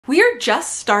We are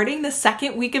just starting the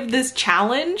second week of this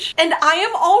challenge, and I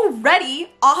am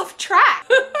already off track.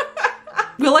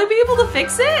 Will I be able to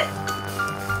fix it?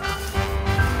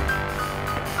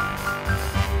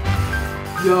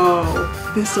 Yo,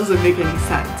 this doesn't make any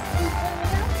sense.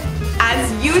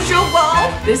 As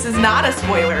usual, this is not a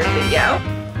spoiler video.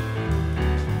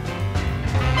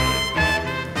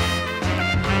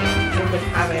 I've been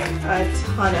having a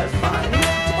ton of fun.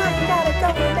 Why gotta go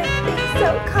and make things so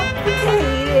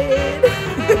complicated?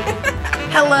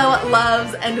 Hello,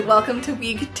 loves, and welcome to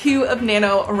week 2 of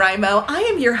NaNoWriMo. I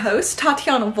am your host,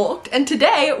 Tatiana Volk, and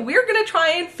today we're gonna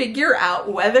try and figure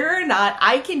out whether or not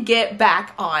I can get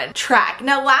back on track.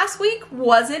 Now, last week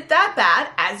wasn't that bad.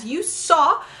 As you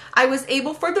saw, I was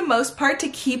able for the most part to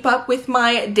keep up with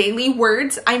my daily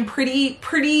words. I'm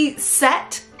pretty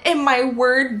set in my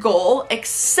word goal,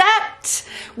 except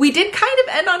we did kind of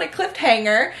end on a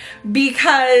cliffhanger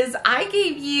because I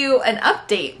gave you an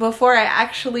update before I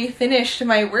actually finished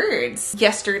my words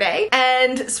yesterday.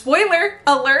 And spoiler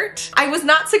alert, I was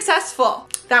not successful.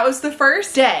 That was the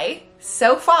first day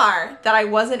so far that I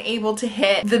wasn't able to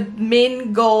hit the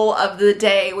min goal of the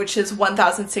day, which is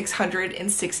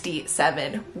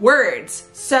 1,667 words.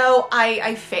 So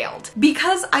I failed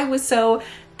because I was so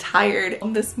tired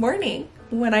this morning.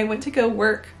 When I went to go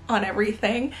work on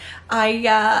everything,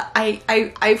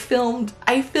 I filmed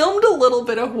a little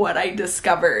bit of what I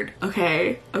discovered.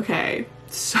 Okay.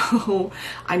 So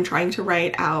I'm trying to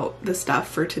write out the stuff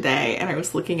for today, and I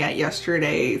was looking at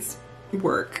yesterday's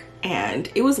work,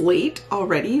 and it was late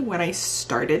already when I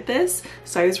started this,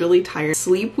 so I was really tired.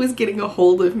 Sleep was getting a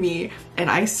hold of me,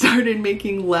 and I started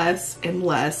making less and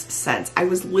less sense. I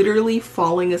was literally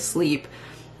falling asleep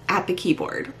at the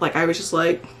keyboard. Like, I was just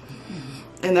like,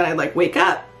 and then I'd like wake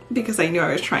up because I knew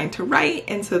I was trying to write,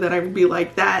 and so then I would be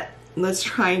like, that, let's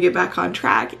try and get back on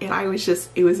track. And I was just,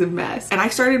 it was a mess. And I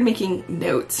started making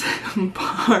notes,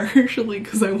 partially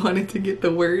because I wanted to get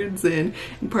the words in,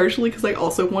 and partially because I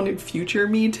also wanted future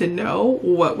me to know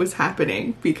what was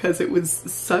happening because it was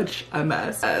such a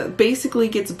mess. Basically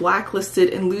gets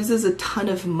blacklisted and loses a ton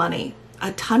of money.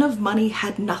 A ton of money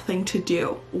had nothing to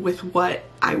do with what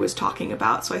I was talking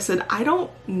about. So I said, I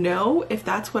don't know if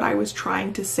that's what I was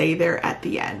trying to say there at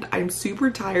the end. I'm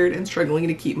super tired and struggling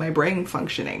to keep my brain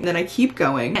functioning. Then I keep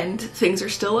going and things are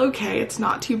still okay. It's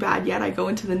not too bad yet. I go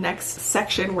into the next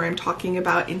section where I'm talking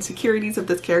about insecurities of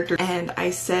this character, and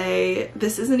I say,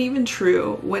 this isn't even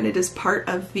true when it is part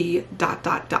of the ...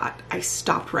 I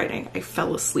stopped writing. I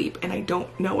fell asleep and I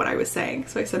don't know what I was saying.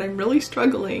 So I said, I'm really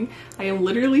struggling. I am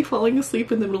literally falling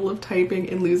asleep in the middle of typing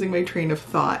and losing my train of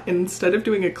thought. And instead of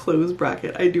doing a close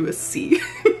bracket, I do a C.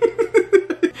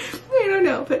 I don't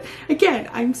know, but again,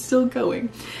 I'm still going.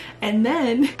 And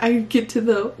then I get to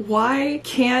the, why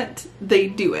can't they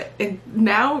do it? And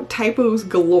now typos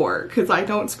galore because I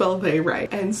don't spell they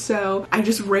right. And so I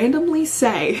just randomly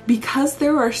say, because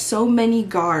there are so many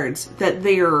guards that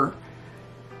they're,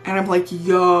 and I'm like,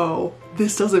 yo,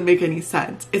 this doesn't make any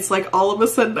sense. It's like all of a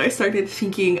sudden I started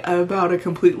thinking about a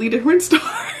completely different story.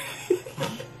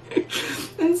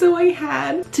 And so I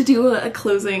had to do a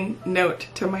closing note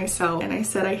to myself, and I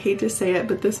said, I hate to say it,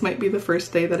 but this might be the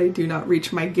first day that I do not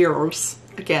reach my goals.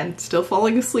 Again, still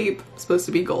falling asleep, supposed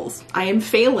to be goals. I am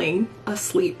failing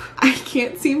asleep. I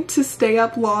can't seem to stay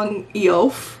up long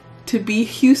enough to be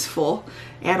useful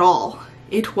at all.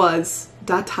 It was ...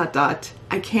 I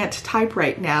can't type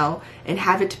right now and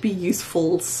have it be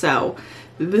useful, so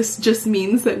this just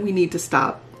means that we need to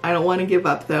stop. I don't want to give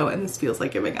up though, and this feels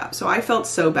like giving up. So I felt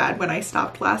so bad when I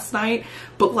stopped last night,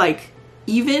 but like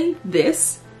even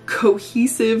this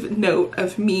cohesive note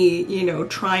of me, you know,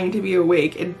 trying to be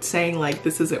awake and saying like,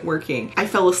 this isn't working. I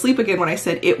fell asleep again when I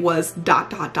said it was ...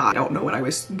 I don't know what I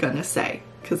was gonna say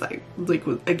because I like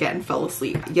again fell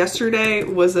asleep. Yesterday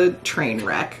was a train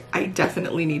wreck. I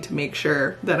definitely need to make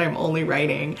sure that I'm only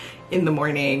writing in the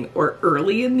morning or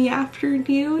early in the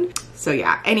afternoon. So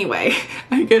yeah, anyway,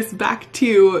 I guess back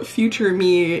to future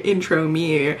me, intro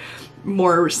me,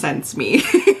 more sense me.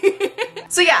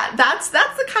 So yeah, that's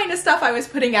the kind of stuff I was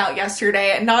putting out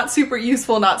yesterday. Not super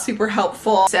useful, not super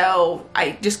helpful. So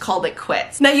I just called it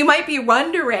quits. Now you might be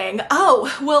wondering,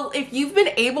 oh, well, if you've been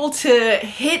able to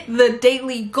hit the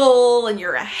daily goal and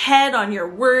you're ahead on your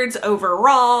words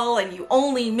overall and you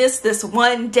only missed this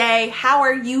one day, how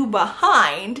are you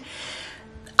behind?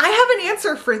 I have an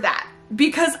answer for that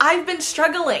because I've been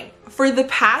struggling for the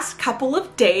past couple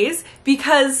of days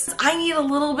because I need a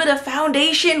little bit of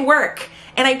foundation work.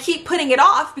 and I keep putting it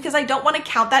off because I don't want to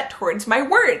count that towards my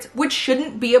words, which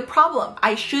shouldn't be a problem.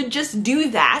 I should just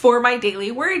do that for my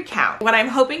daily word count. What I'm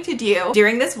hoping to do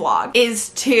during this vlog is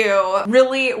to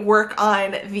really work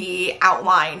on the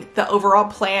outline, the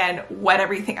overall plan, what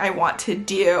everything I want to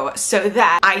do, so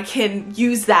that I can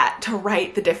use that to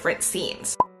write the different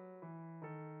scenes.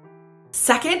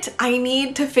 Second, I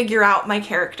need to figure out my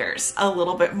characters a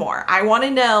little bit more. I want to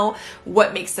know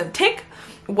what makes them tick,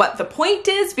 what the point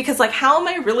is, because like, how am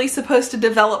I really supposed to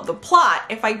develop the plot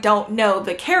if I don't know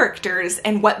the characters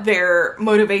and what their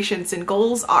motivations and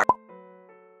goals are?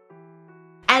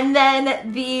 And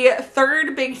then the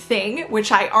third big thing,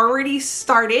 which I already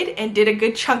started and did a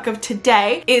good chunk of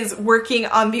today, is working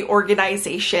on the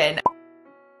organization.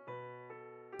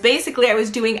 Basically, I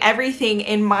was doing everything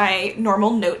in my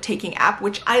normal note-taking app,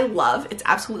 which I love. It's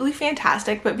absolutely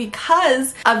fantastic. But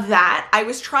because of that, I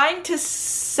was trying to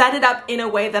set it up in a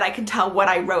way that I could tell what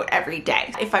I wrote every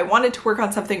day. If I wanted to work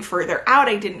on something further out,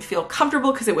 I didn't feel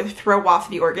comfortable because it would throw off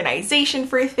the organization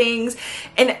for things.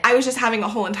 And I was just having a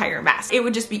whole entire mess. It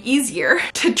would just be easier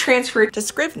to transfer to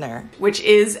Scrivener, which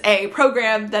is a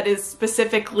program that is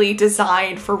specifically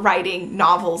designed for writing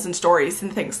novels and stories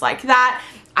and things like that.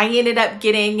 I ended up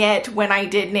getting it when I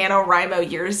did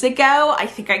NaNoWriMo years ago. I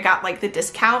think I got like the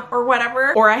discount or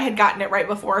whatever, or I had gotten it right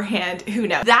beforehand, who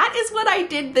knows. That is what I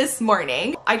did this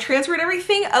morning. I transferred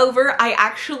everything over. I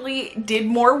actually did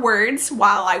more words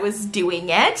while I was doing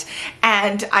it,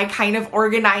 and I kind of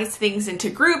organized things into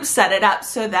groups, set it up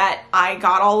so that I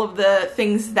got all of the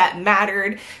things that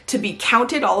mattered to be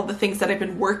counted, all of the things that I've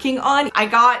been working on. I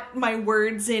got my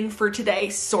words in for today,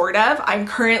 sort of. I'm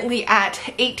currently at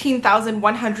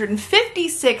 18,156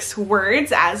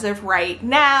 words as of right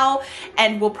now,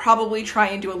 and we'll probably try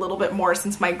and do a little bit more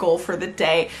since my goal for the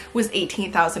day was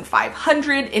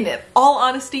 18,500. And in all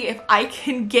honesty, if I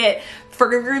can get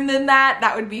further than that,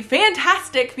 that would be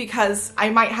fantastic, because I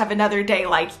might have another day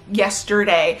like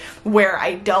yesterday where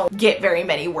I don't get very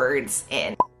many words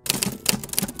in.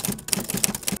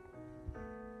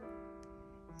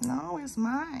 No, it's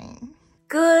mine.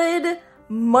 Good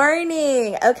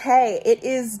morning. Okay, it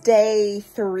is day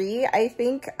 3, I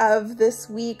think, of this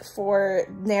week for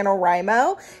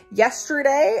NaNoWriMo.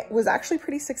 Yesterday was actually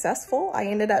pretty successful. I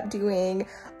ended up doing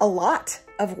a lot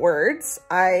of words.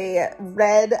 I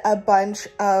read a bunch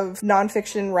of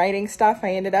nonfiction writing stuff.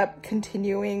 I ended up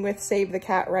continuing with Save the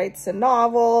Cat Writes a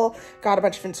Novel, got a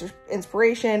bunch of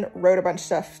inspiration, wrote a bunch of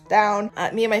stuff down.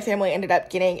 Me and my family ended up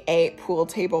getting a pool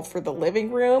table for the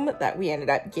living room that we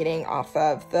ended up getting off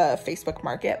of the Facebook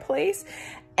Marketplace.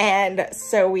 And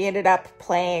so we ended up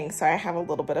playing. So I have a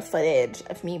little bit of footage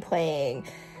of me playing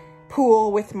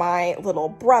pool with my little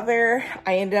brother.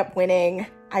 I ended up winning.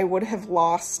 I would have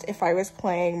lost if I was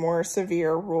playing more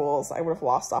severe rules. I would have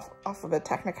lost off of a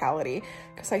technicality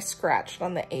because I scratched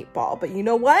on the 8-ball. But you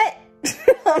know what?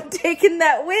 I'm taking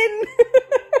that win.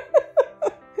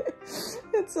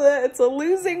 It's a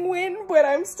losing win, but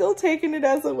I'm still taking it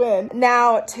as a win.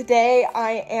 Now, today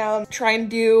I am trying to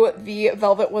do the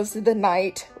Velvet Was the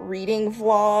Night reading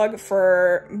vlog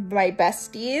for my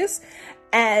besties.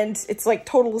 And it's like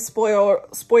total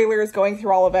spoilers going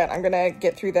through all of it. I'm gonna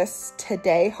get through this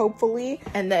today, hopefully.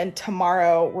 And then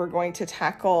tomorrow we're going to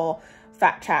tackle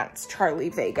Fat Cat's Charlie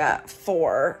Vega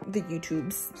for the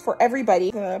YouTubes, for everybody,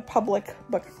 the public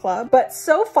book club. But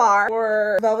so far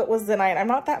for Velvet Was the Night, I'm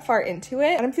not that far into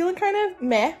it, and I'm feeling kind of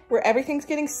meh, where everything's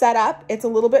getting set up. It's a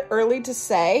little bit early to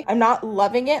say. I'm not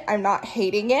loving it. I'm not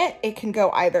hating it. It can go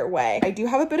either way. I do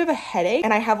have a bit of a headache,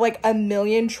 and I have like a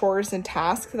million chores and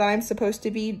tasks that I'm supposed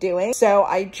to be doing. So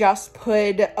I just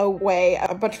put away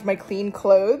a bunch of my clean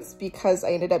clothes because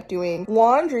I ended up doing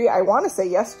laundry, I want to say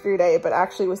yesterday, but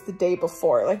actually it was the day before.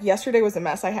 Like yesterday was a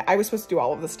mess. I was supposed to do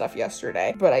all of this stuff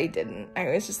yesterday, but I didn't. I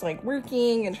was just like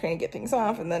working and trying to get things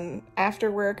off, and then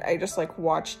after work I just like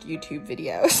watched YouTube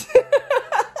videos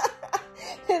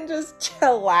and just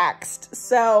chillaxed.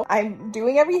 So I'm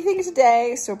doing everything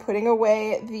today. So putting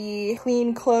away the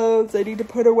clean clothes. I need to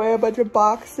put away a bunch of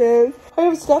boxes. I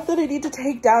have stuff that I need to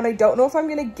take down. I don't know if I'm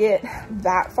gonna get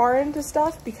that far into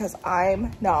stuff because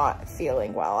I'm not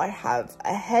feeling well. I have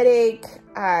a headache.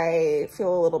 I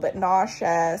feel a little bit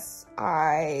nauseous.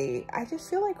 I just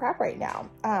feel like crap right now.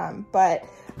 But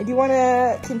I do want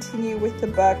to continue with the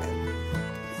book,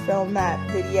 film that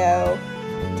video,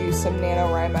 do some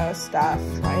NaNoWriMo stuff,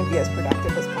 try and be as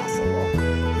productive as possible.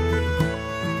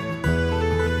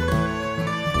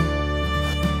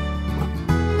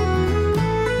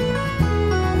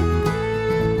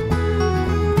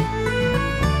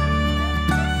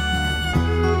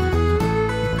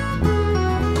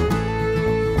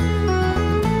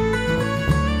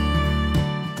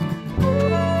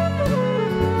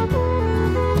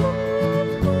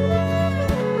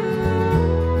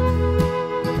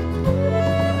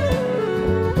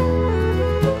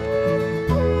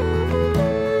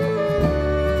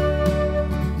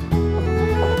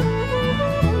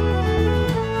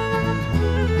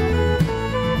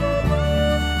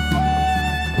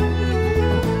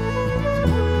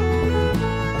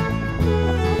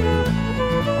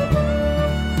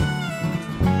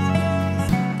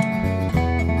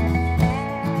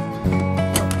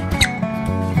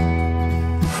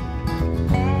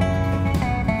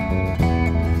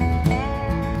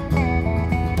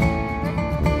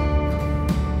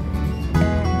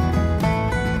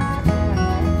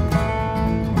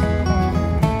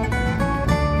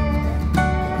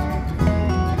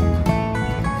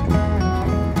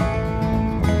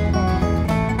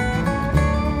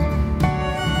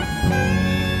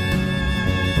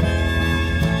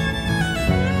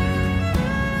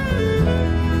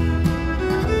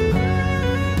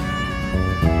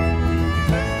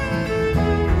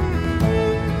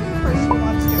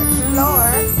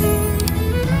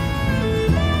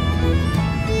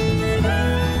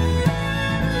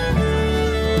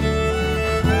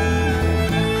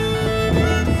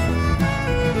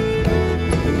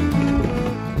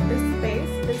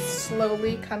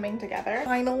 coming together.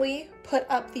 Finally put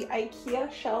up the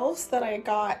IKEA shelves that I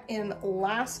got in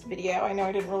last video. I know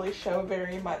I didn't really show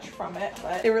very much from it,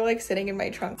 but they were like sitting in my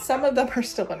trunk. Some of them are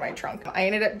still in my trunk. I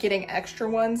ended up getting extra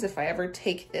ones if I ever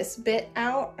take this bit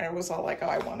out. I was all like, oh,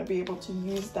 I want to be able to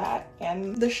use that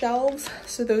and the shelves.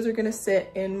 So those are gonna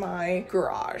sit in my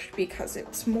garage because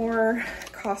it's more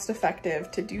cost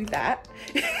effective to do that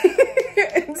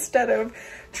instead of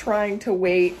trying to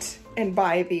wait and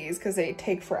buy these because they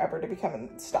take forever to become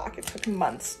in stock. It took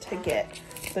months to get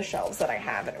the shelves that I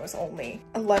have, and it was only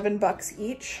 11 bucks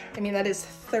each. I mean, that is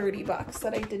 30 bucks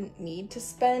that I didn't need to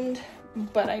spend,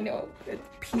 but I know it's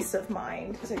peace of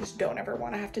mind because I just don't ever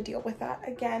want to have to deal with that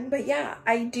again. But yeah,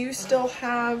 I do still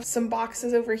have some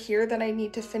boxes over here that I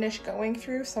need to finish going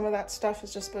through. Some of that stuff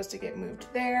is just supposed to get moved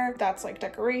there. That's like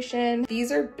decoration.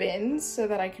 These are bins so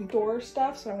that I can store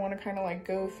stuff. So I want to kind of like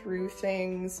go through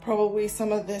things, probably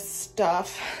some of this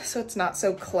stuff so it's not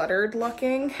so cluttered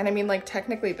looking. And I mean, like,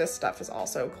 technically this stuff is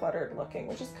also cluttered looking,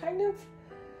 which is kind of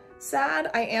sad.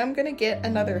 I am gonna get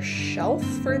another shelf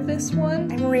for this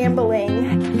one. I'm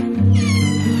rambling.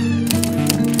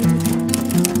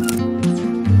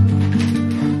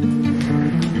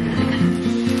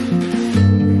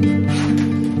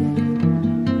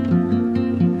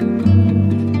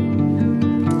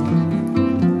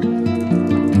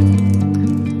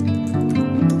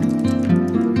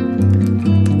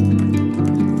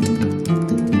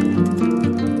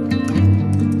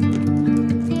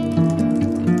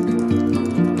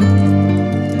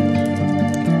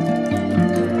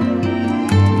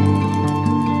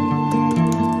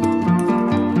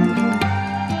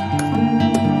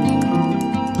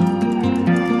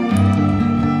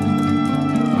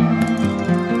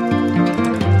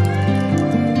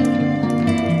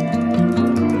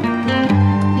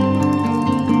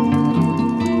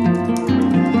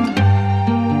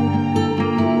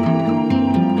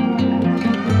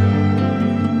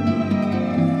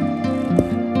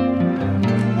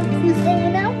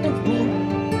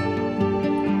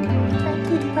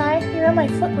 My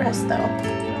footrest though.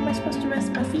 How am I supposed to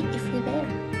rest my feet if you're there?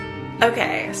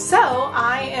 Okay, so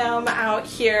I am out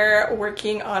here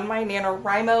working on my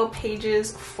NaNoWriMo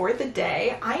pages for the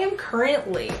day. I am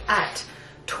currently at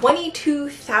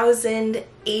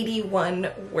 22,081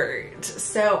 words.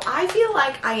 So I feel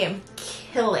like I am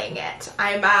killing it.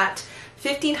 I'm at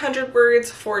 1,500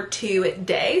 words for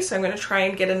today, so I'm going to try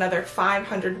and get another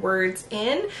 500 words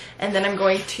in, and then I'm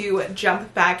going to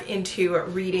jump back into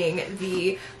reading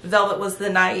the Velvet Was the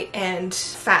Night and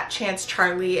Fat Chance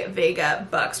Charlie Vega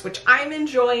books, which I'm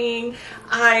enjoying.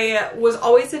 I was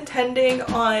always intending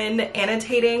on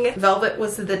annotating Velvet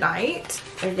Was the Night.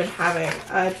 I've been having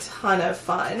a ton of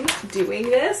fun doing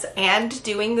this and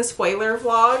doing the spoiler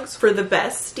vlogs for the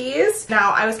besties.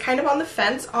 Now, I was kind of on the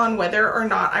fence on whether or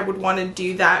not I would want to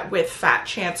do that with Fat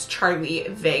Chance Charlie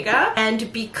Vega,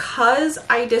 and because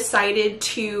I decided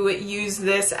to use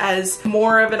this as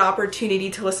more of an opportunity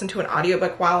to listen to an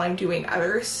audiobook while I'm doing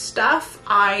other stuff,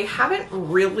 I haven't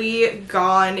really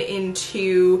gone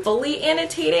into fully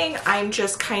annotating. I'm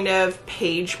just kind of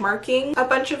page marking a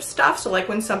bunch of stuff. So like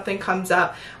when something comes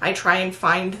up, I try and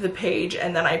find the page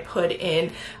and then I put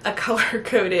in a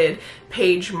color-coded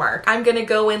page mark. I'm gonna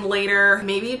go in later,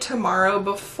 maybe tomorrow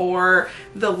before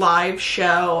the live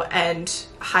show, and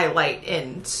highlight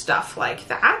in stuff like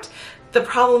that. The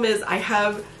problem is I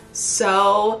have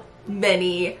so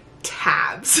many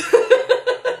tabs.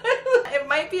 It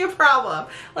might be a problem.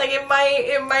 Like it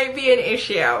might be an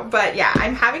issue, but yeah,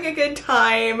 I'm having a good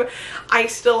time. I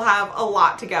still have a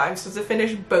lot to go. I'm supposed to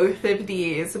finish both of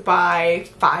these by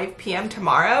 5 p.m.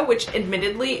 tomorrow, which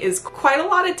admittedly is quite a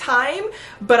lot of time,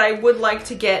 but I would like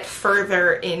to get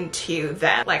further into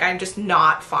them. Like I'm just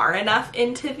not far enough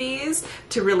into these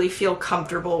to really feel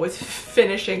comfortable with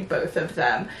finishing both of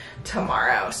them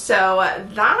tomorrow. So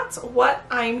that's what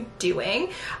I'm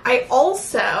doing. I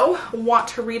also want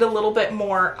to read a little bit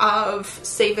more of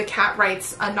Save the Cat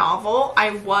Writes a Novel.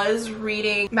 I was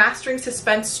reading Mastering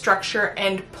Suspense, Structure,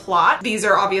 and Plot. These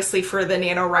are obviously for the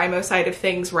NaNoWriMo side of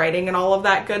things, writing and all of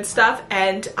that good stuff,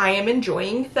 and I am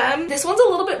enjoying them. This one's a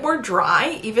little bit more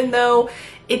dry, even though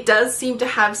it does seem to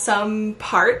have some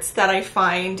parts that I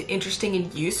find interesting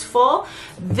and useful.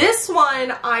 This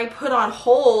one I put on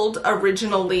hold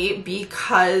originally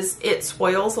because it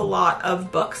spoils a lot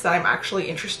of books that I'm actually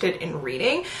interested in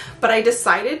reading, but I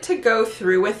decided to go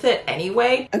through with it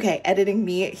anyway. Okay, editing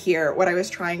me here. What I was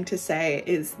trying to say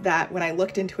is that when I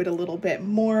looked into it a little bit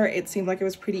more, it seemed like it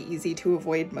was pretty easy to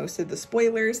avoid most of the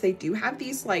spoilers. They do have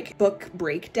these like book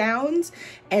breakdowns,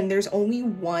 and there's only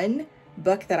one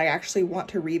book that I actually want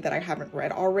to read that I haven't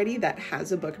read already that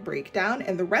has a book breakdown,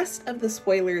 and the rest of the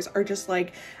spoilers are just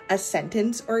like a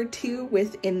sentence or two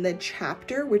within the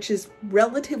chapter, which is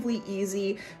relatively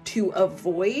easy to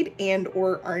avoid and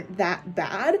or aren't that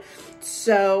bad.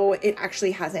 So it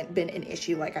actually hasn't been an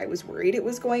issue like I was worried it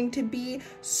was going to be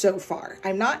so far.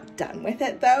 I'm not done with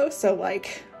it though, so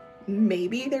like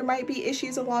maybe there might be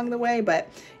issues along the way, but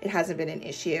it hasn't been an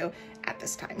issue at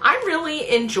this time. I'm really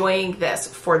enjoying this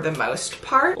for the most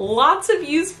part. Lots of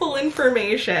useful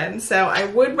information, so I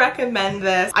would recommend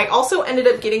this. I also ended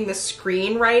up getting the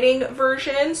screenwriting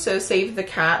version, so Save the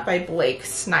Cat by Blake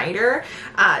Snyder.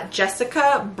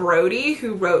 Jessica Brody,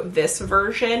 who wrote this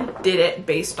version, did it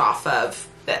based off of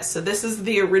this. So this is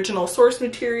the original source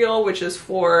material, which is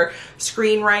for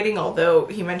screenwriting, although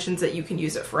he mentions that you can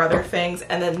use it for other things.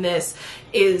 And then this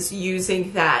is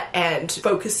using that and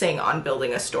focusing on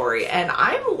building a story. And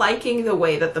I'm liking the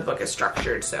way that the book is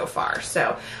structured so far.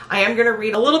 So I am going to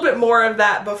read a little bit more of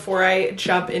that before I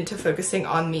jump into focusing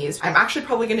on these. I'm actually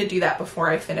probably going to do that before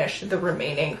I finish the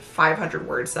remaining 500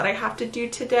 words that I have to do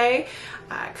today,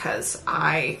 because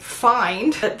I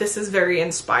find that this is very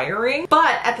inspiring,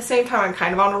 but at the same time I'm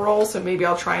kind of on a roll, so maybe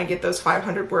I'll try and get those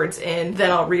 500 words in,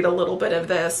 then I'll read a little bit of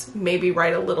this, maybe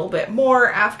write a little bit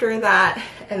more after that,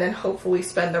 and then hopefully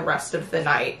spend the rest of the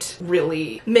night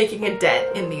really making a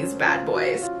dent in these bad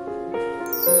boys.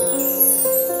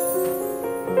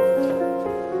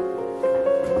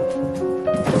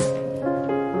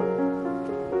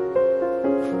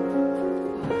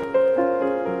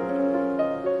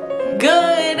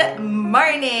 Good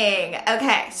morning.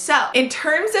 Okay, so in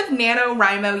terms of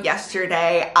NaNoWriMo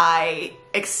yesterday, I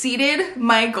exceeded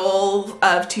my goal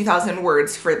of 2,000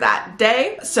 words for that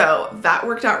day, so that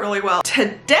worked out really well.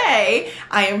 Today,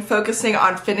 I am focusing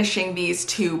on finishing these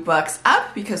two books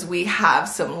up because we have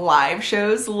some live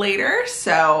shows later,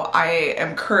 so I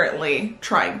am currently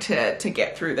trying to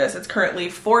get through this. It's currently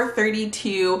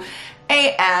 4:32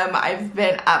 a.m. I've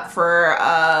been up for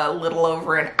a little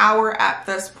over an hour at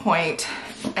this point,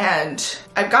 and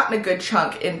I've gotten a good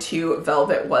chunk into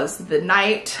Velvet Was the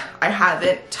Night. I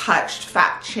haven't touched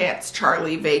Fat Chance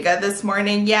Charlie Vega this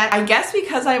morning yet. I guess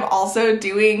because I'm also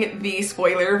doing the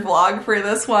spoiler vlog for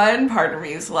this one, part of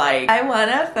me is like, I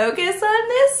wanna focus on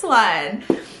this one.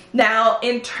 Now,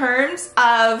 in terms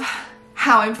of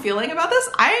how I'm feeling about this,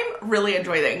 I'm really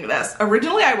enjoying this.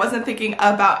 Originally, I wasn't thinking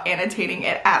about annotating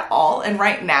it at all, and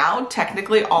right now,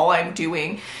 technically all I'm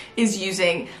doing is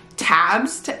using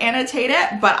tabs to annotate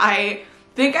it, but I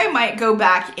think I might go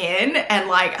back in and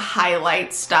like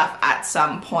highlight stuff at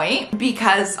some point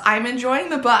because I'm enjoying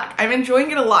the book. I'm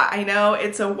enjoying it a lot. I know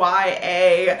it's a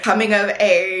YA coming of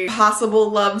a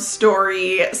possible love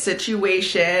story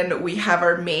situation. We have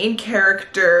our main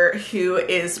character who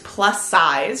is plus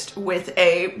sized with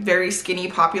a very skinny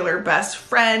popular best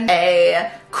friend,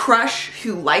 a crush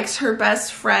who likes her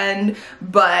best friend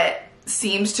but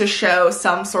seems to show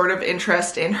some sort of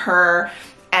interest in her,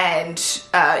 and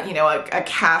you know, a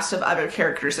cast of other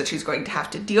characters that she's going to have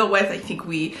to deal with. I think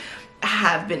we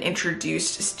have been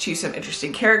introduced to some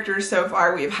interesting characters so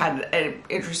far. We've had an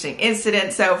interesting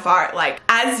incident so far. Like,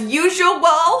 as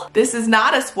usual, this is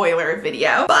not a spoiler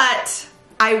video, but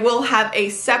I will have a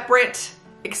separate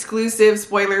exclusive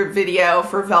spoiler video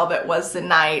for Velvet Was the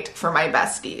Night for my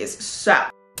besties. So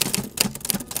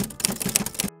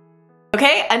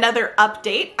okay, another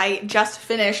update. I just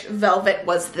finished Velvet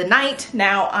Was the Night.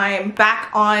 Now I'm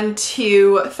back on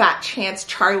to Fat Chance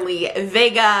Charlie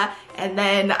Vega, and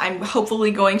then I'm hopefully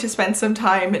going to spend some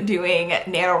time doing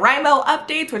NaNoWriMo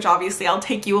updates, which obviously I'll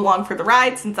take you along for the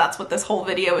ride since that's what this whole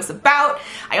video is about.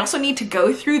 I also need to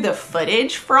go through the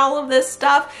footage for all of this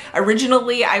stuff.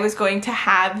 Originally, I was going to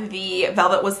have the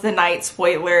Velvet Was the Night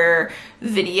spoiler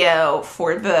video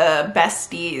for the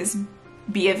besties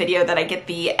be a video that I get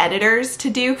the editors to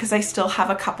do, because I still have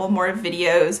a couple more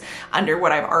videos under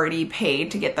what I've already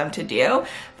paid to get them to do,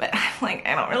 but I'm like,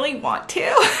 I don't really want to.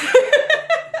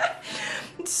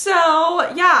 So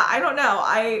yeah, I don't know.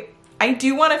 I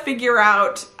do want to figure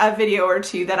out a video or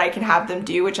two that I can have them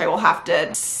do, which I will have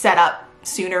to set up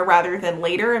sooner rather than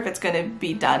later if it's going to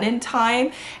be done in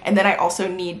time. And then I also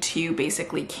need to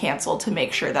basically cancel to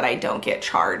make sure that I don't get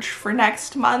charged for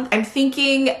next month. I'm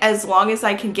thinking as long as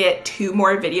I can get 2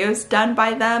 more videos done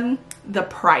by them, the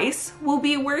price will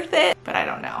be worth it, but I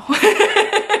don't know.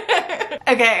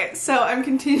 Okay, so I'm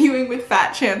continuing with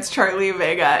Fat Chance Charlie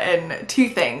Vega and two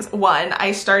things. One,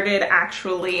 I started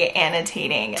actually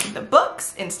annotating the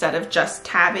books instead of just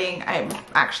tabbing. I'm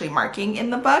actually marking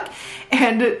in the book.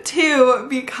 And two,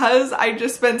 because I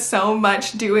just spent so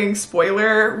much doing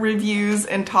spoiler reviews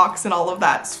and talks and all of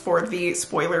that for the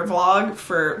spoiler vlog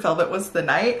for Velvet Was the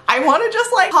Night, I want to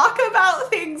just like talk about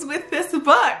things with this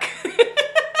book.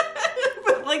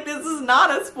 But like, this is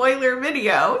not a spoiler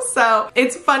video, so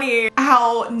it's funny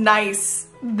how nice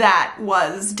that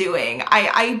was doing.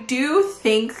 I do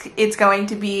think it's going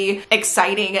to be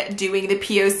exciting doing the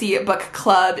POC book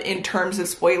club in terms of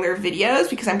spoiler videos,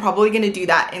 because I'm probably going to do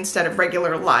that instead of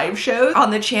regular live shows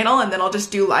on the channel, and then I'll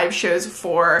just do live shows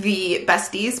for the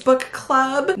Besties book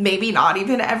club. Maybe not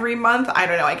even every month. I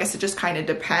don't know. I guess it just kind of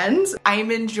depends.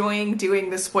 I'm enjoying doing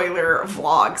the spoiler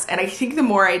vlogs, and I think the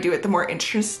more I do it, the more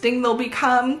interesting they'll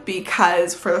become,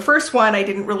 because for the first one, I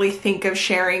didn't really think of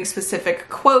sharing specific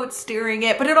quotes during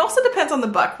it. But it also depends on the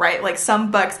book, right? Like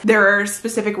some books, there are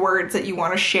specific words that you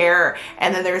want to share,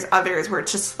 and then there's others where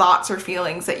it's just thoughts or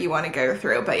feelings that you want to go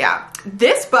through. But yeah,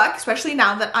 this book, especially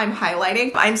now that I'm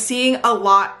highlighting, I'm seeing a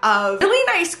lot of really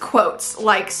nice quotes,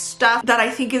 like stuff that I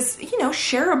think is, you know,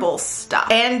 shareable stuff.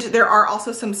 And there are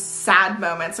also some sad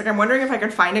moments. Like I'm wondering if I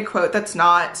could find a quote that's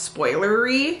not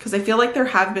spoilery, because I feel like there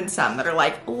have been some that are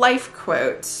like life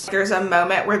quotes. There's a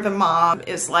moment where the mom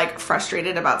is like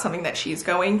frustrated about something that she's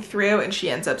going through, and she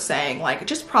ends up saying like,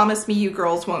 just promise me you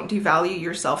girls won't devalue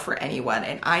yourself for anyone,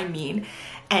 and I mean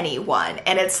anyone.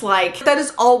 And it's like, that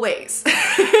is always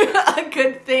a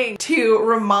good thing to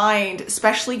remind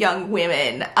especially young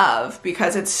women of,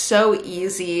 because it's so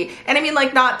easy. And I mean,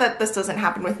 like, not that this doesn't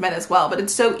happen with men as well, but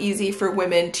it's so easy for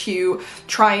women to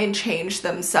try and change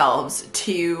themselves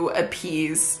to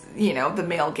appease, you know, the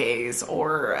male gaze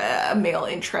or a male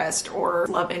interest or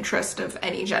love interest of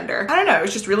any gender. I don't know, it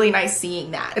was just really nice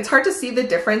seeing that. It's hard to see the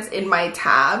difference in my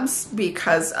tabs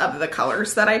because of the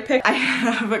colors that I picked. I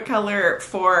have a color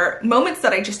for moments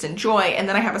that I just enjoy, and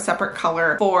then I have a separate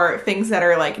color for things that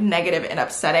are like negative and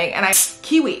upsetting. And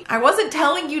Kiwi, I wasn't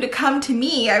telling you to come to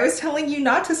me, I was telling you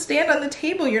not to stand on the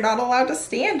table you're not allowed to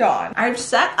stand on. I've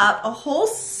set up a whole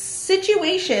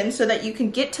situation so that you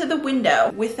can get to the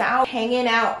window without hanging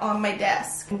out on my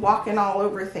desk and walking all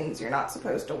over things you're not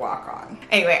supposed to walk on.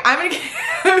 Anyway, I'm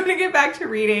gonna get back to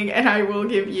reading, and I will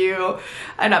give you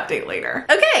an update later.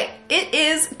 Okay, it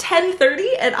is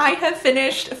 10:30 and I have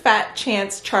finished Fat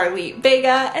Chance Charlie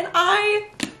Vega, and I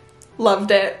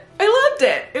loved it. I loved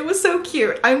it. It was so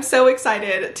cute. I'm so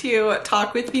excited to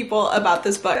talk with people about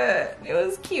this book. It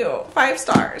was cute. 5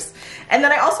 stars. And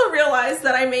then I also realized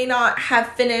that I may not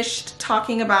have finished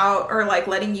talking about or like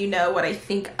letting you know what I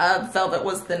think of Velvet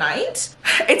Was the Night.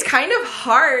 It's kind of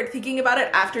hard thinking about it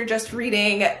after just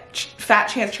reading Fat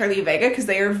Chance Charlie Vega, because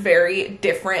they are very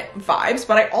different vibes,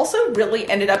 but I also really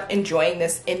ended up enjoying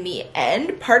this in the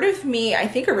end. Part of me, I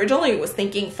think originally was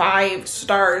thinking 5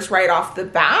 stars right off the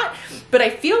bat, but I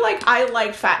feel like I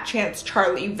liked Fat Chance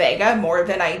Charlie Vega more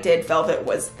than I did Velvet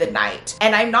Was the Night.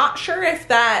 And I'm not sure if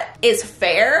that is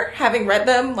fair, having read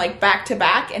them like back to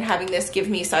back and having this give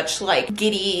me such like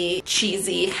giddy,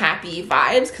 cheesy, happy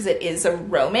vibes, because it is a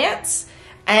romance.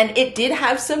 And it did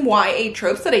have some YA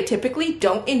tropes that I typically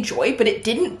don't enjoy, but it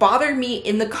didn't bother me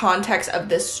in the context of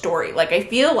this story. Like, I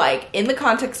feel like in the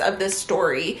context of this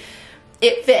story,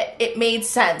 it fit, it made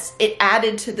sense, it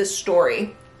added to the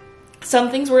story.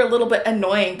 Some things were a little bit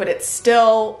annoying, but it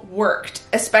still worked,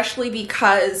 especially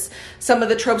because some of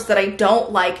the tropes that I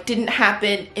don't like didn't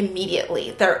happen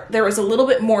immediately. There was a little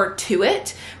bit more to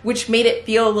it, which made it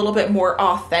feel a little bit more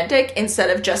authentic instead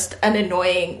of just an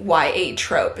annoying YA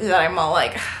trope that I'm all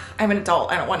like, I'm an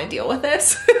adult, I don't want to deal with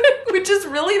this. Which is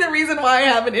really the reason why I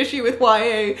have an issue with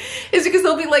YA, is because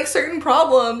there'll be like certain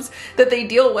problems that they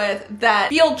deal with that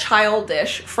feel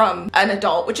childish from an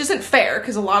adult, which isn't fair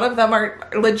because a lot of them are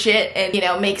legit and, you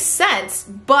know, make sense,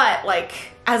 but like,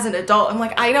 as an adult, I'm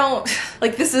like, I don't,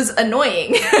 like, this is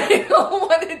annoying. I don't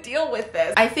want to deal with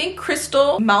this. I think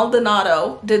Crystal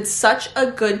Maldonado did such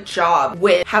a good job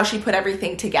with how she put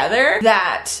everything together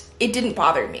that it didn't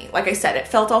bother me. Like I said, it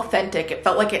felt authentic. It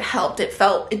felt like it helped. It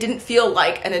didn't feel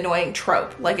like an annoying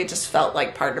trope. Like, it just felt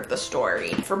like part of the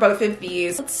story. For both of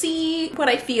these, let's see what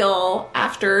I feel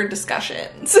after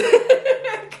discussions.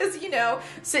 Because, you know,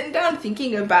 sitting down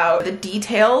thinking about the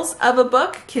details of a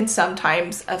book can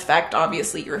sometimes affect,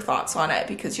 obviously, your thoughts on it,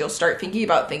 because you'll start thinking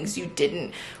about things you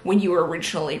didn't when you were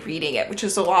originally reading it, which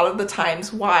is a lot of the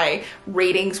times why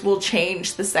ratings will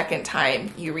change the second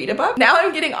time you read a book. Now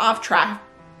I'm getting off traffic.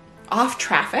 Off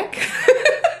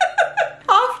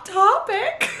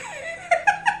topic.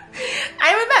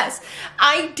 I'm a mess.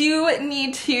 I do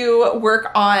need to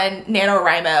work on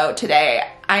NaNoWriMo today.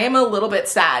 I am a little bit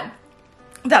sad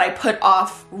that I put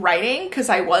off writing because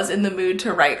I was in the mood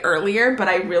to write earlier, but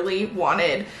I really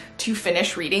wanted to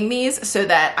finish reading these so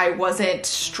that I wasn't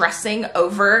stressing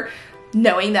over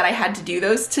knowing that I had to do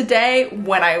those today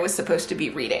when I was supposed to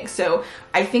be reading. So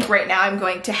I think right now I'm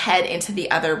going to head into the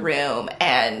other room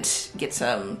and get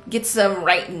some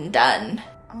writing done.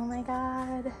 Oh my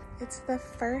God, it's the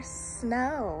first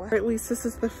snow. Or at least this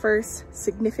is the first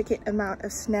significant amount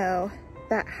of snow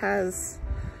that has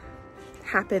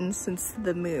happened since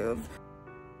the move.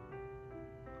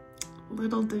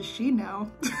 Little does she know.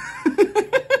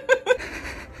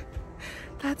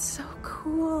 That's so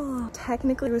cool.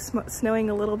 Technically it was snowing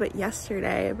a little bit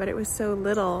yesterday, but it was so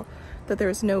little that there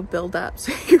was no buildup,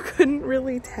 so you couldn't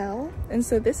really tell. And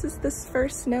so this is this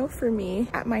first snow for me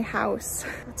at my house.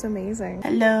 That's amazing.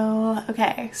 Hello.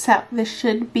 Okay, so this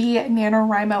should be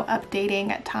NaNoWriMo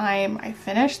updating time. I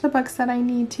finished the books that I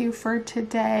need to for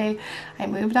today. I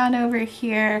moved on over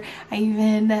here. I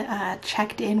even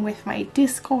checked in with my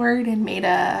Discord and made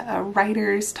a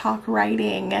writers talk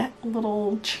writing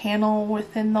little channel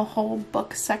within the whole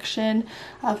book section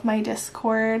of my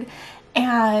Discord.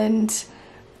 And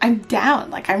I'm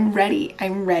down, like I'm ready.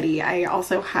 I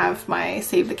also have my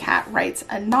Save the Cat Writes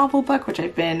a Novel book, which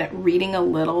I've been reading a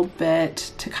little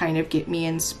bit to kind of get me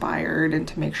inspired and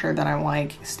to make sure that I'm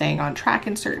like staying on track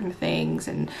in certain things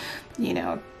and, you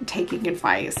know, taking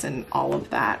advice and all of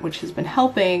that, which has been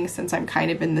helping since I'm kind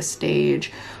of in the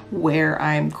stage where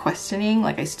I'm questioning,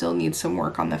 like I still need some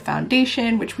work on the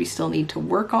foundation, which we still need to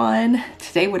work on.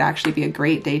 Today would actually be a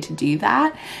great day to do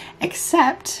that,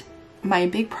 except my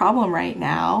big problem right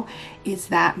now is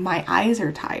that my eyes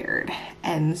are tired.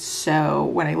 And so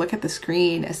when I look at the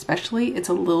screen, especially, it's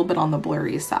a little bit on the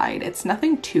blurry side. It's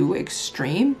nothing too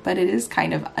extreme, but it is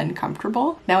kind of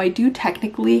uncomfortable. Now I do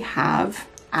technically have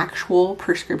actual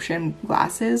prescription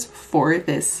glasses for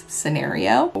this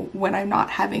scenario. When I'm not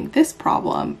having this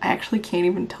problem, I actually can't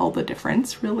even tell the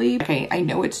difference really. Okay, I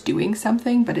know it's doing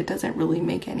something, but it doesn't really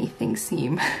make anything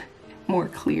seem more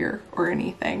clear or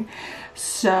anything.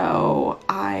 So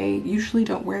I usually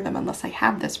don't wear them unless I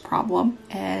have this problem,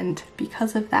 and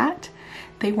because of that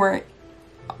they weren't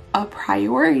a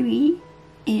priority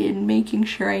in making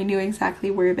sure I knew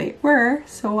exactly where they were,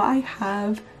 so I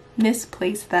have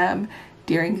misplaced them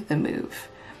during the move,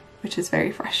 which is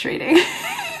very frustrating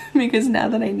because now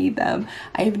that I need them,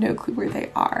 I have no clue where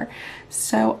they are.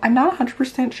 So I'm not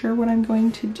 100% sure what I'm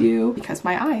going to do because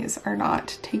my eyes are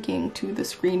not taking to the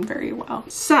screen very well.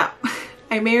 So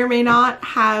I may or may not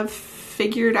have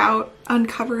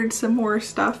uncovered some more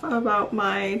stuff about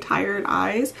my tired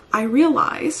eyes. I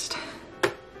realized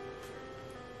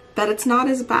that it's not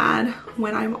as bad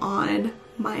when I'm on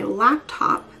my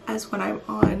laptop as when I'm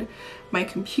on my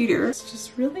computer. It's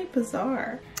just really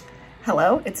bizarre.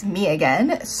 Hello, it's me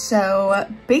again. So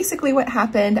basically what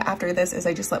happened after this is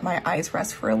I just let my eyes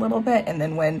rest for a little bit, and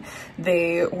then when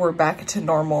they were back to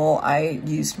normal, I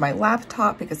used my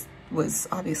laptop because it was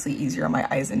obviously easier on my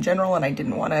eyes in general and I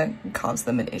didn't want to cause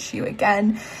them an issue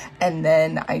again. And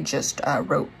then I just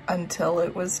wrote until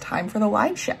it was time for the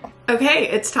live show. Okay,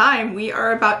 it's time. We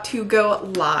are about to go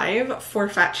live for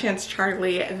Fat Chance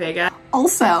Charlie Vega.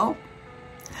 Also,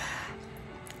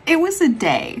 it was a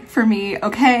day for me,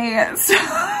 okay?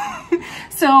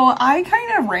 So I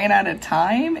kind of ran out of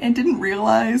time and didn't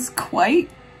realize quite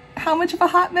how much of a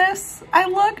hot mess I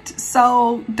looked,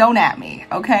 so don't at me,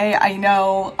 okay? I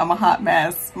know I'm a hot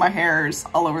mess. My hair's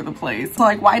all over the place. So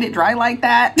like, why'd it dry like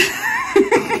that?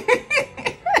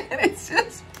 It's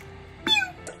just...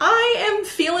 I am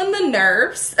feeling the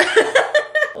nerves.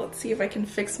 Let's see if I can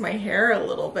fix my hair a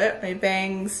little bit. My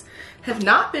bangs have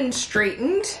not been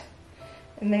straightened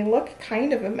and they look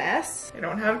kind of a mess. I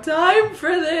don't have time for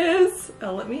this.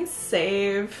 Let me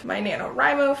save my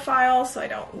NaNoWriMo file so I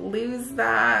don't lose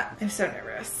that. I'm so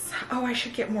nervous. Oh, I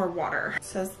should get more water. It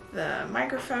says the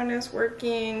microphone is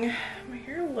working. My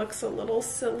hair looks a little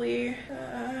silly,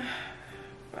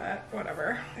 but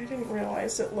whatever. I didn't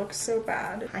realize it looked so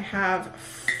bad. I have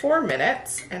 4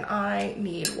 minutes and I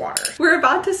need water. We're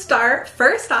about to start.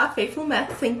 First off, Faithful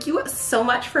Meth, thank you so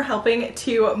much for helping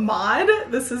to mod.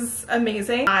 This is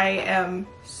amazing. I am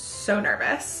so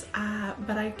nervous,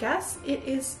 but I guess it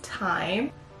is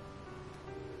time.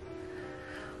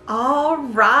 All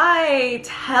right,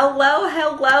 hello,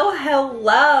 hello,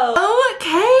 hello.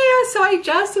 Okay, so I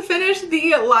just finished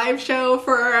the live show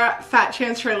for Fat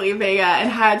Chance Charlie Vega and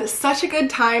had such a good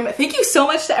time. Thank you so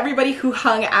much to everybody who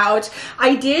hung out.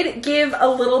 I did give a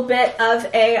little bit of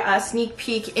a sneak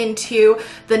peek into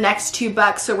the next 2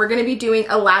 books. So we're gonna be doing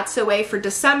A Lat's Away for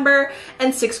December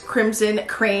and 6 Crimson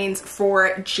Cranes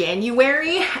for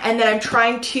January. And then I'm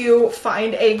trying to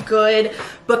find a good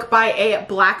book by a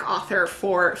Black author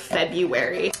for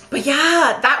February. But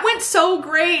yeah, that went so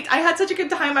great. I had such a good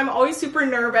time. I'm always super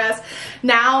nervous.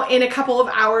 Now in a couple of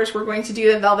hours, we're going to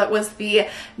do the Velvet Was the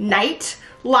Night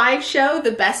live show,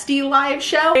 the Bestie live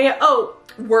show. Oh,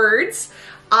 words.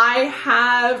 I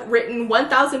have written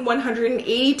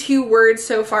 1,182 words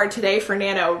so far today for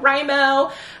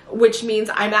NaNoWriMo, which means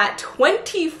I'm at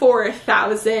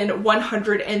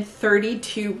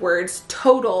 24,132 words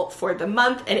total for the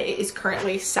month, and it is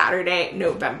currently Saturday,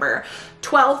 November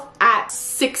 12th at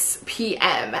 6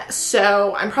 p.m.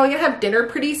 So I'm probably gonna have dinner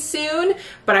pretty soon,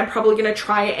 but I'm probably gonna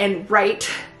try and write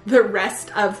the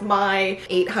rest of my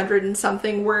 800 and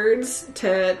something words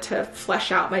to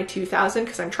flesh out my 2,000,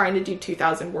 because I'm trying to do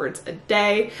 2,000 words a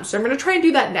day. So I'm gonna try and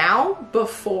do that now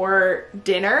before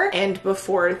dinner and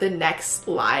before the next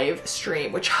live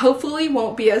stream, which hopefully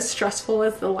won't be as stressful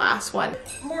as the last one.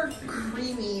 More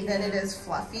creamy than it is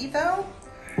fluffy though,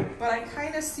 but I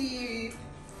kind of see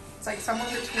it's like somewhere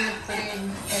between a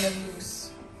pudding and a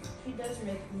mousse. He does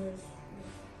make mousse.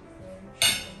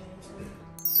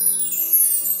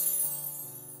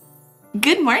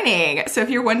 Good morning. So if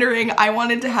you're wondering, I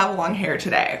wanted to have long hair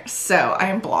today, so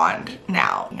I'm blonde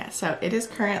now. Yeah, so it is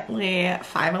currently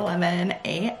 5:11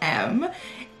 a.m.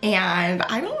 and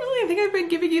I don't really think I've been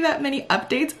giving you that many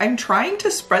updates. I'm trying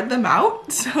to spread them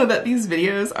out so that these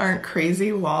videos aren't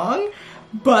crazy long,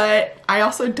 but I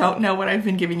also don't know what I've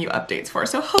been giving you updates for.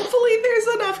 So hopefully there's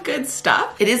enough good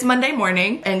stuff. It is Monday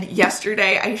morning, and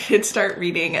yesterday I did start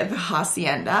reading The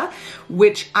Hacienda,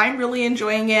 which I'm really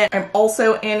enjoying it. I'm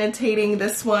also annotating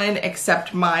this one,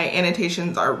 except my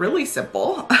annotations are really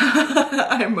simple.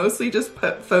 I'm mostly just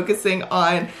focusing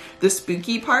on the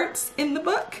spooky parts in the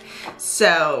book.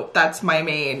 So that's my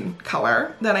main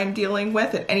color that I'm dealing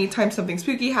with. And anytime something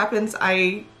spooky happens,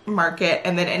 I mark it,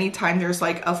 and then anytime there's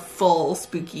like a full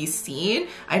spooky scene,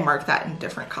 I mark that in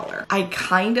different color. I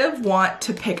kind of want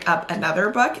to pick up another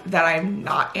book that I'm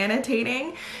not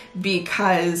annotating,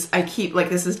 because I keep, like,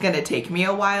 this is gonna take me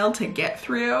a while to get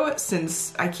through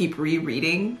since I keep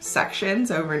rereading sections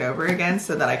over and over again,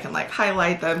 so that I can like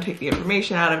highlight them, take the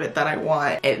information out of it that I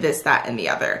want, this, that, and the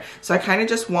other. So I kind of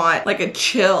just want like a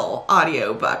chill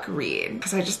audiobook read,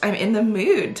 because I'm in the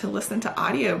mood to listen to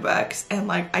audiobooks, and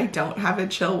like I don't have a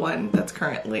chill one that's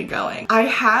currently going. I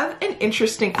have an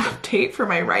interesting update for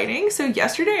my writing. So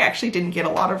yesterday I actually didn't get a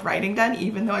lot of writing done,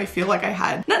 even though I feel like I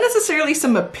had not necessarily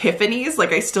some epiphanies,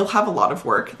 like I still have a lot of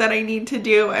work that I need to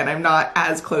do, and I'm not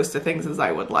as close to things as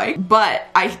I would like, but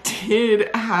I did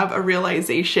have a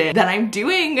realization that I'm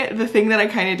doing the thing that I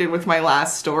kind of did with my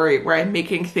last story, where I'm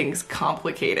making things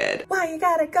complicated. Why you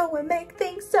gotta go and make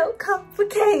things so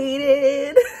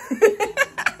complicated?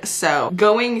 So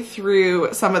going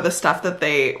through some of the stuff that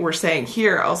they were saying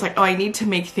here, I was like, oh, I need to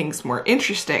make things more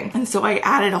interesting. And so I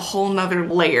added a whole nother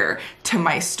layer to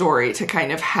my story to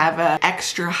kind of have a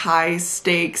extra high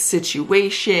stakes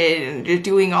situation, and you're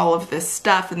doing all of this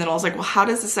stuff. And then I was like, well, how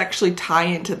does this actually tie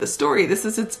into the story? This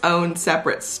is its own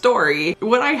separate story.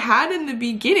 What I had in the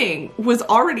beginning was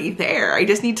already there. I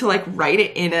just need to like write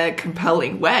it in a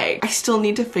compelling way. I still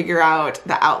need to figure out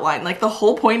the outline. Like the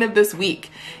whole point of this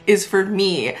week is for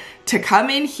me to come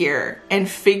in here and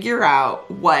figure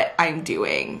out what I'm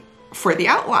doing for the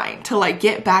outline, to like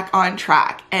get back on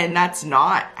track, and that's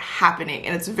not happening,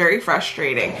 and it's very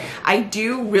frustrating. I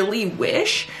do really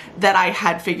wish that I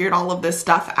had figured all of this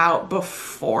stuff out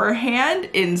beforehand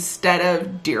instead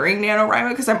of during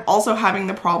NaNoWriMo, because I'm also having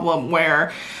the problem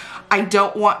where I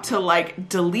don't want to like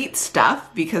delete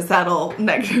stuff because that'll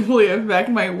negatively affect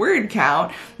my word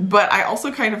count, but I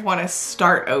also kind of want to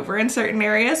start over in certain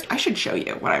areas. I should show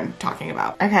you what I'm talking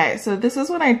about. Okay, so this is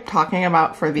what I'm talking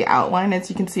about for the outline. As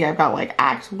you can see, I've got like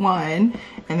Act 1,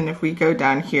 and then if we go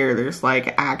down here, there's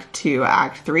like Act 2,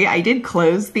 Act 3. I did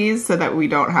close these so that we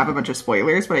don't have a bunch of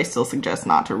spoilers, but I still suggest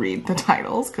not to read the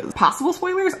titles because possible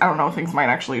spoilers, I don't know, things might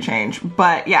actually change.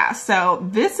 But yeah, so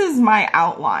this is my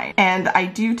outline, and I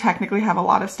do technically have a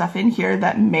lot of stuff in here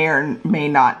that may or may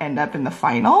not end up in the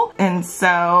final. And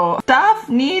so stuff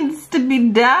needs to be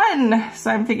done.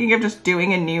 So I'm thinking of just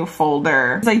doing a new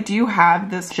folder. Because I do have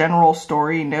this general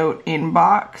story note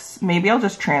inbox. Maybe I'll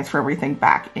just transfer everything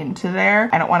back into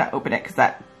there. I don't want to open it because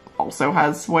that also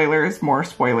has spoilers, more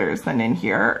spoilers than in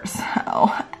here,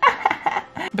 so.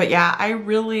 But yeah, I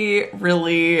really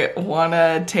want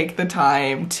to take the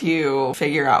time to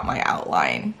figure out my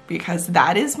outline because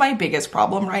that is my biggest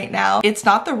problem right now. It's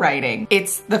not the writing,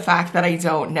 it's the fact that I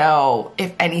don't know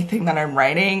if anything that I'm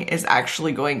writing is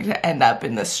actually going to end up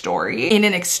in the story in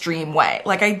an extreme way.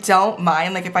 Like, I don't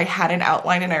mind, like, if I had an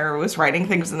outline and I was writing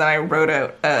things and then I wrote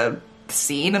a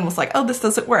scene and was like, oh, this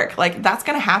doesn't work. Like, that's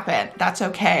gonna happen. That's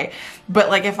okay. But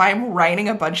like, if I'm writing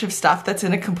a bunch of stuff that's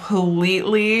in a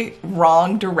completely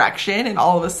wrong direction and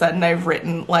all of a sudden I've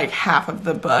written like half of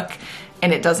the book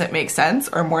and it doesn't make sense,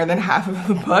 or more than half of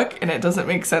the book and it doesn't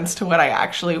make sense to what I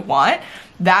actually want,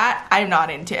 that I'm not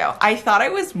into. I thought I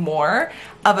was more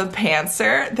of a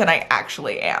pantser than I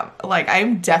actually am. Like,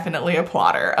 I'm definitely a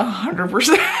plotter,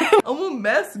 100%. I'm a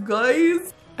mess,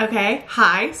 guys. Okay,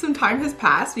 hi, some time has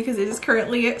passed because it is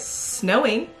currently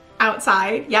snowing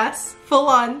outside. Yes, full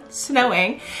on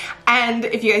snowing. And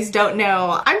if you guys don't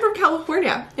know, I'm from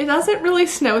California. It doesn't really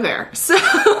snow there. So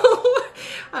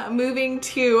moving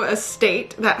to a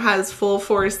state that has full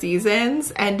 4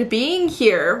 seasons and being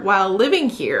here while living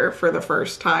here for the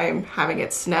first time, having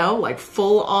it snow, like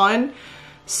full on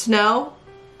snow,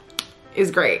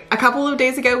 is great. A couple of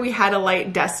days ago, we had a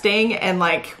light dusting and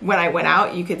like when I went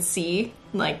out, you could see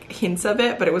like hints of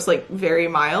it, but it was like very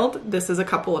mild. This is a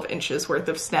couple of inches worth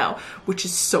of snow, which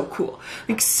is so cool.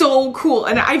 Like, so cool.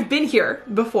 And I've been here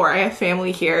before. I have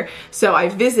family here. So I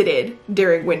visited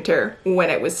during winter when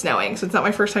it was snowing. So it's not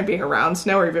my first time being around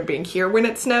snow or even being here when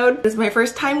it snowed. This is my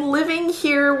first time living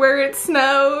here where it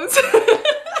snows.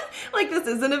 Like, this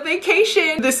isn't a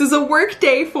vacation. This is a work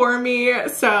day for me.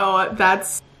 So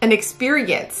that's an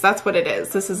experience. That's what it is.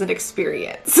 This is an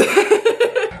experience.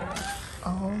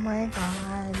 Oh my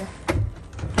god.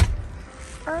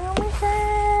 Oh my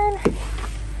god.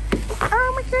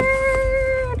 Oh my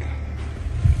god.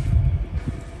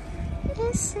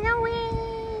 It's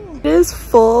snowing. It is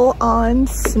full on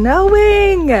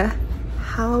snowing.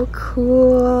 How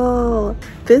cool.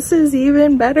 This is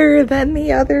even better than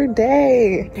the other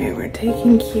day. Okay, we're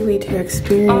taking Kiwi to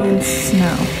experience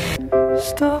snow.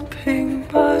 Stopping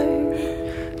by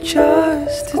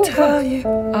just to tell you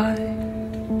I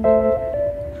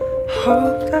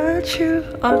hope that you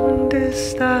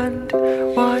understand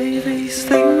why these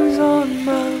things on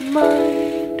my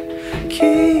mind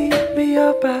keep me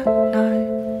up at night.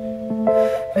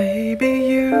 Maybe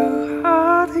you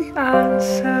are the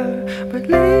answer, but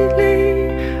lately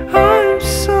I'm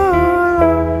so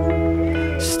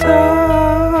alone,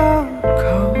 stone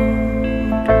cold,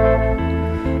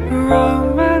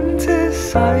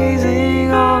 romanticizing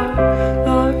our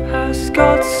love has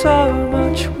got so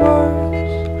much worse.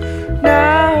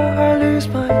 Now I lose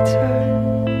my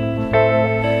turn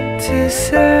to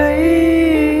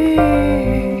say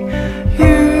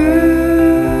you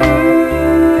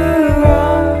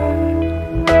are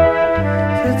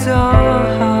the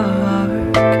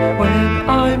dark when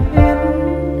I'm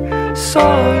in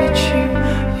solitude.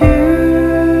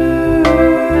 You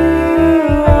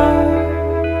are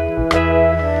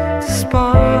the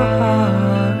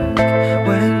spark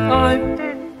when I'm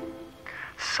in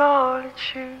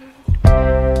solitude.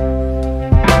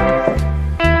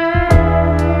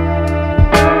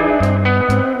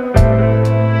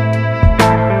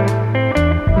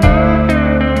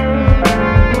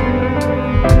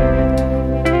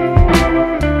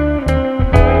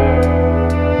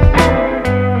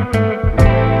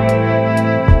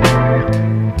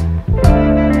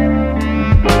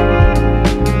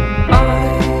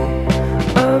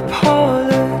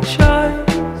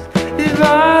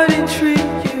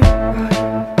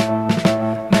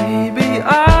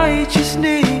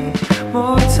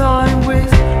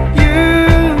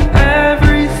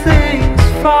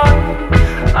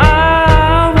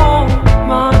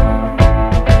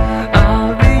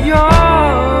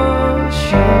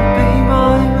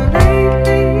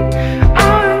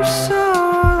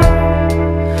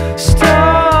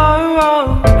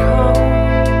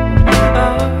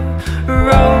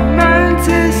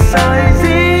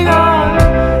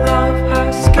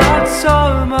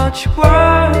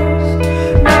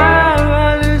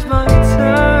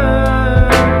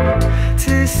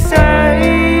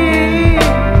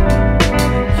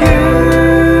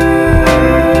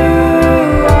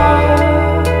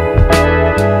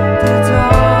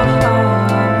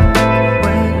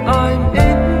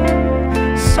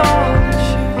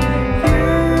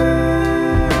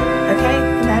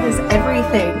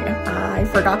 I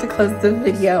forgot to close the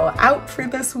video out for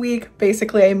this week.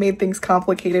 Basically, I made things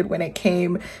complicated when it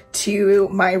came to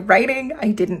my writing.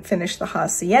 I didn't finish the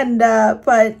Hacienda,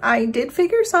 but I did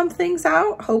figure some things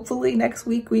out. Hopefully next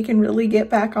week we can really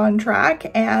get back on track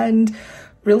and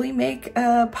really make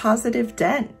a positive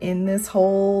dent in this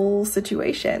whole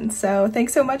situation. So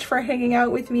thanks so much for hanging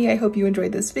out with me. I hope you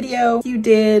enjoyed this video. If you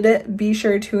did, be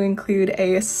sure to include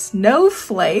a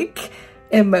snowflake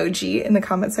emoji in the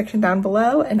comment section down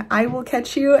below, and I will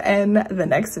catch you in the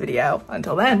next video.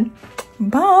 Until then,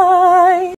 bye!